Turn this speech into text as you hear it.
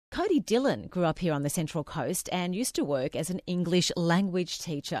Cody Dillon grew up here on the Central Coast and used to work as an English language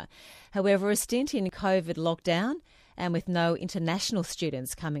teacher. However, a stint in COVID lockdown and with no international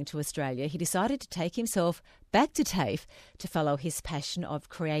students coming to Australia, he decided to take himself back to TAFE to follow his passion of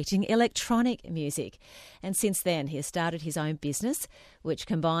creating electronic music. And since then, he has started his own business, which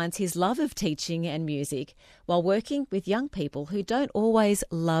combines his love of teaching and music while working with young people who don't always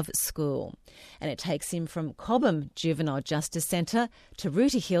love school. And it takes him from Cobham Juvenile Justice Centre to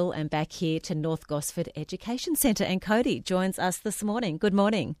Rooty Hill and back here to North Gosford Education Centre. And Cody joins us this morning. Good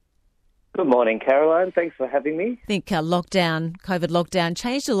morning. Good morning, Caroline. Thanks for having me. I think COVID lockdown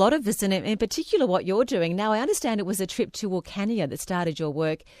changed a lot of us, and in particular what you're doing. Now, I understand it was a trip to Wilcannia that started your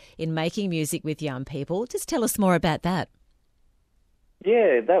work in making music with young people. Just tell us more about that.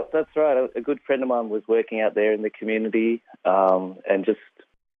 Yeah, that's right. A good friend of mine was working out there in the community and just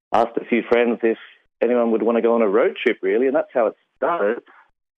asked a few friends if anyone would want to go on a road trip, really, and that's how it started.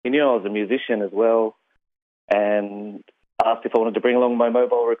 He knew I was a musician as well, and asked if I wanted to bring along my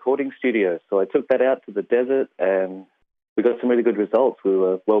mobile recording studio. So I took that out to the desert and we got some really good results. We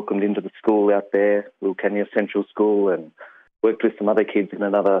were welcomed into the school out there, Wilcannia Central School, and worked with some other kids in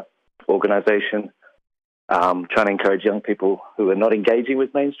another organisation, trying to encourage young people who are not engaging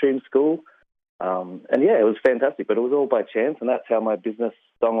with mainstream school. And yeah, it was fantastic, but it was all by chance, and that's how my business,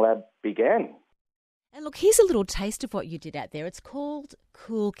 Song Lab, began. And look, here's a little taste of what you did out there. It's called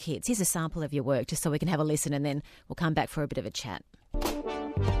Cool Kids. Here's a sample of your work just so we can have a listen, and then we'll come back for a bit of a chat. We're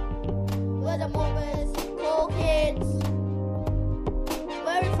the Mobbers, Cool Kids.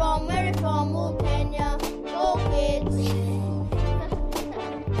 Where we from? Wilcannia, Cool Kids.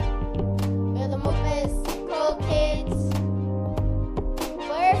 We're the Mobbers, Cool Kids.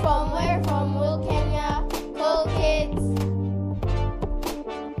 Where we from? Wilcannia, Cool Kids.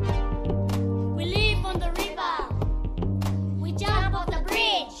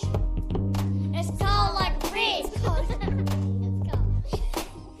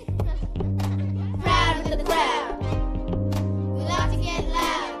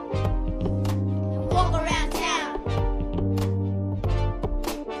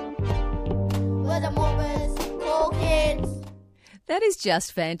 That is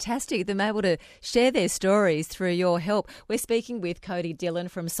just fantastic, them able to share their stories through your help. We're speaking with Cody Dillon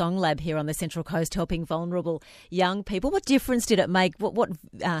from Song Lab here on the Central Coast, helping vulnerable young people. What difference did it make? What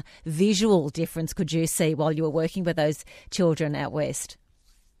visual difference could you see while you were working with those children out west?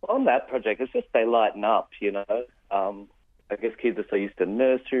 On that project, it's just they lighten up, you know. I guess kids are so used to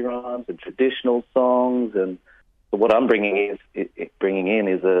nursery rhymes and traditional songs, and what I'm bringing in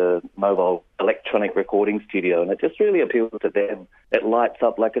is a mobile electronic recording studio, and it just really appeals to them. It lights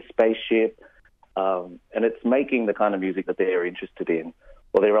up like a spaceship, and it's making the kind of music that they're interested in,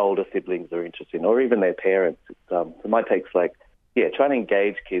 or their older siblings are interested in, or even their parents. It might take trying to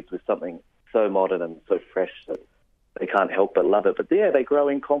engage kids with something so modern and so fresh that they can't help but love it. But yeah, they grow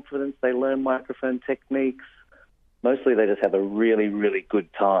in confidence, they learn microphone techniques. Mostly they just have a really, really good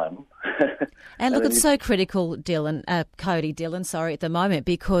time. And look, it's so critical, Cody Dillon, at the moment,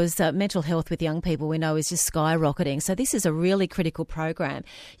 because mental health with young people we know is just skyrocketing. So this is a really critical program.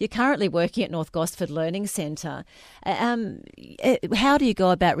 You're currently working at North Gosford Learning Centre. How do you go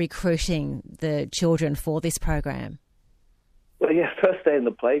about recruiting the children for this program? Well, yeah, first day in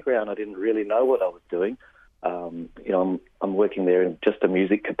the playground, I didn't really know what I was doing. I'm working there in just a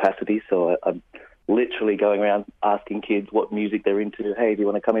music capacity, so I'm literally going around asking kids what music they're into. Hey, do you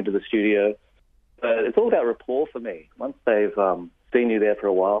want to come into the studio? It's all about rapport for me. Once they've seen you there for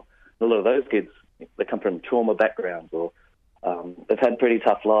a while, a lot of those kids, they come from trauma backgrounds or they've had pretty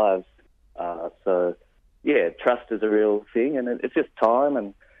tough lives. So, yeah, trust is a real thing, and it's just time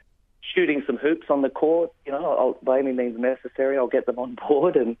and shooting some hoops on the court. You know, by any means necessary, I'll get them on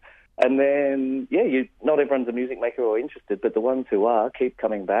board, and then, not everyone's a music maker or interested, but the ones who are keep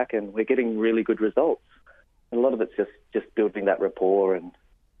coming back, and we're getting really good results. And a lot of it's just building that rapport and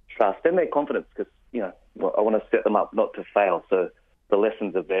trust and their confidence, because, I want to set them up not to fail. So the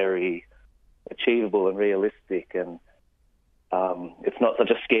lessons are very achievable and realistic, and it's not such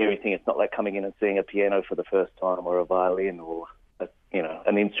a scary thing. It's not like coming in and seeing a piano for the first time or a violin or,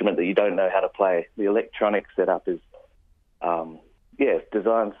 an instrument that you don't know how to play. The electronic setup is it's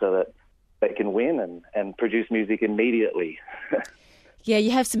designed so that they can win and produce music immediately. Yeah,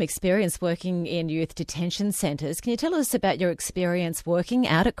 you have some experience working in youth detention centres. Can you tell us about your experience working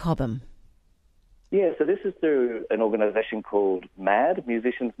out at Cobham? Yeah, so this is through an organisation called MAD,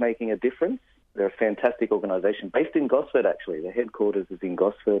 Musicians Making a Difference. They're a fantastic organisation based in Gosford, actually. Their headquarters is in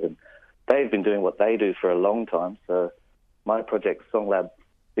Gosford, and they've been doing what they do for a long time. So my project, Song Lab,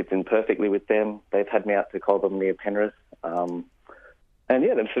 fits in perfectly with them. They've had me out to Cobham near Penrith. And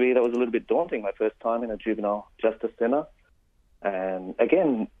yeah, then for me that was a little bit daunting, my first time in a juvenile justice centre. And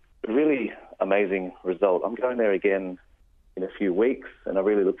again, really amazing result. I'm going there again in a few weeks, and I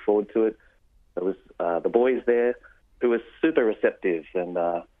really look forward to it. There was the boys there who were super receptive, and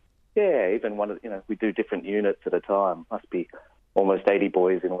even one of we do different units at a time. Must be almost 80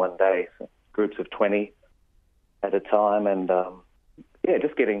 boys in one day, so groups of 20 at a time, and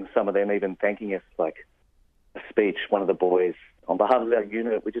just getting some of them even thanking us, like a speech. One of the boys, on behalf of our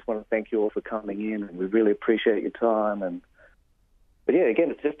unit, we just want to thank you all for coming in, and we really appreciate your time. But yeah, again,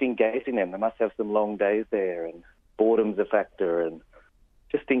 it's just engaging them. They must have some long days there, and boredom's a factor, and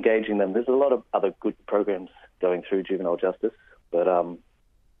just engaging them. There's a lot of other good programs going through juvenile justice, but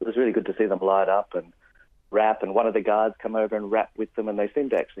it was really good to see them light up and rap, and one of the guards come over and rap with them, and they seem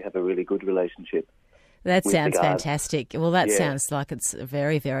to actually have a really good relationship. That sounds fantastic. Well, that sounds like it's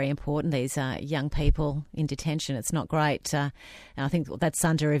very, very important, these young people in detention. It's not great. And I think that's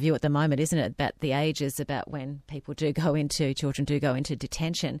under review at the moment, isn't it, about the ages, about when children do go into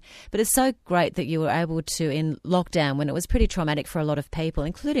detention. But it's so great that you were able to, in lockdown, when it was pretty traumatic for a lot of people,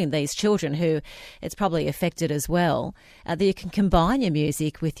 including these children who it's probably affected as well, that you can combine your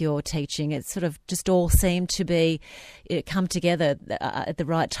music with your teaching. It sort of just all seemed to come together at the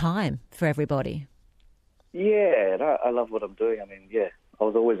right time for everybody. Yeah, and I love what I'm doing. I mean, I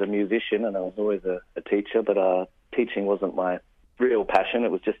was always a musician and I was always a teacher, but teaching wasn't my real passion.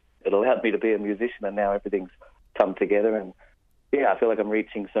 It allowed me to be a musician, and now everything's come together. And I feel like I'm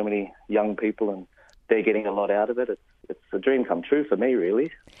reaching so many young people and they're getting a lot out of it. It's a dream come true for me,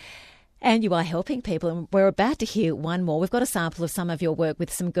 really. And you are helping people, and we're about to hear one more. We've got a sample of some of your work with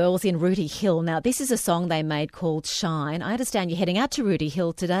some girls in Rooty Hill. Now, this is a song they made called Shine. I understand you're heading out to Rooty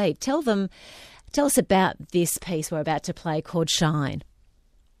Hill today. Tell us about this piece we're about to play called Shine.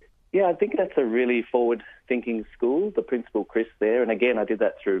 Yeah, I think that's a really forward-thinking school, the principal, Chris, there. And again, I did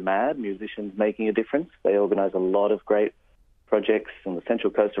that through MAD, Musicians Making a Difference. They organise a lot of great projects on the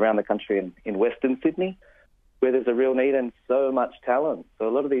Central Coast, around the country, and in Western Sydney, where there's a real need and so much talent. So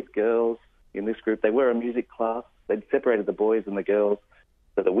a lot of these girls in this group, they were a music class. They'd separated the boys and the girls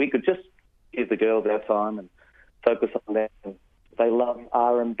so that we could just give the girls our time and focus on them. They love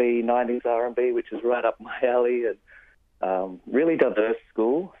R&B, 90s R&B, which is right up my alley, and really diverse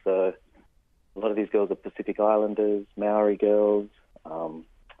school. So a lot of these girls are Pacific Islanders, Maori girls, a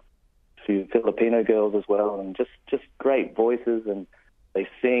few Filipino girls as well, and just great voices, and they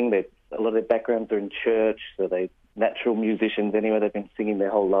sing. A lot of their backgrounds are in church, so they're natural musicians anyway. They've been singing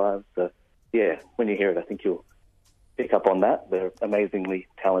their whole lives. So, when you hear it, I think you'll pick up on that. They're amazingly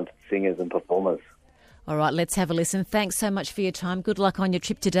talented singers and performers. All right, let's have a listen. Thanks so much for your time. Good luck on your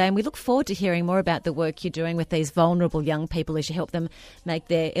trip today. And we look forward to hearing more about the work you're doing with these vulnerable young people as you help them make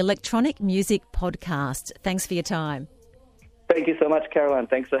their electronic music podcast. Thanks for your time. Thank you so much, Caroline.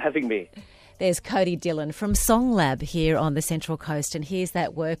 Thanks for having me. There's Cody Dillon from Song Lab here on the Central Coast. And here's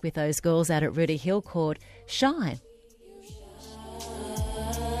that work with those girls out at Rooty Hill called Shine.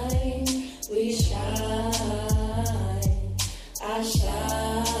 We shine, I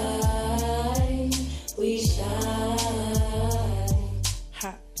shine, we shine,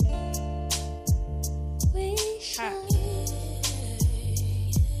 ha. We shine,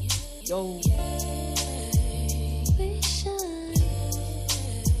 yo. We shine,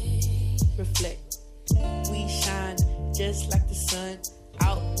 reflect. We shine just like the sun,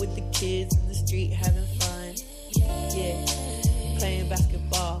 out with the kids in the street having fun. Yeah, playing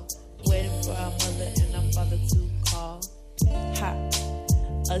basketball, waiting for our mother and our father to call. Ha.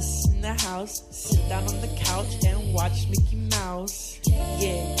 Us in the house, sit down on the couch and watch Mickey Mouse.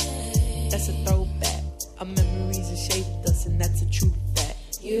 Yeah, that's a throwback. Our memories have shaped us, and that's a true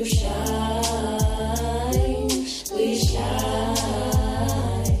fact. You shine, we shine,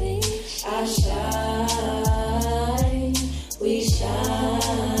 I shine, we shine.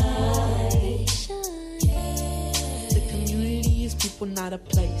 The community is people, not a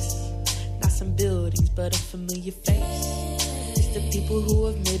place. Not some buildings, but a familiar face. It's the people who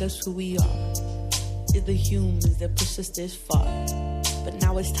have made us who we are. It's the humans that push us this far. But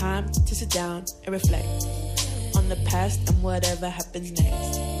now it's time to sit down and reflect on the past and whatever happens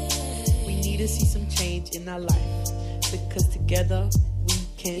next. We need to see some change in our life, because together we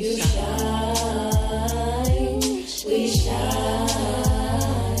can shine. We shine,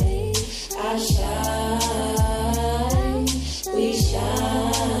 I shine, we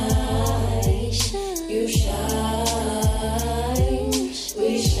shine, you shine,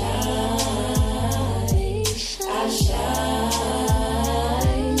 we shine, I shine,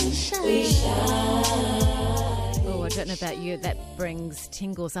 we shine. Oh, I don't know about you. That brings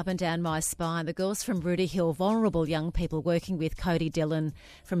tingles up and down my spine. The girls from Rooty Hill, vulnerable young people working with Cody Dillon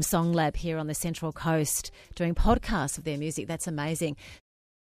from Song Lab here on the Central Coast, doing podcasts of their music. That's amazing.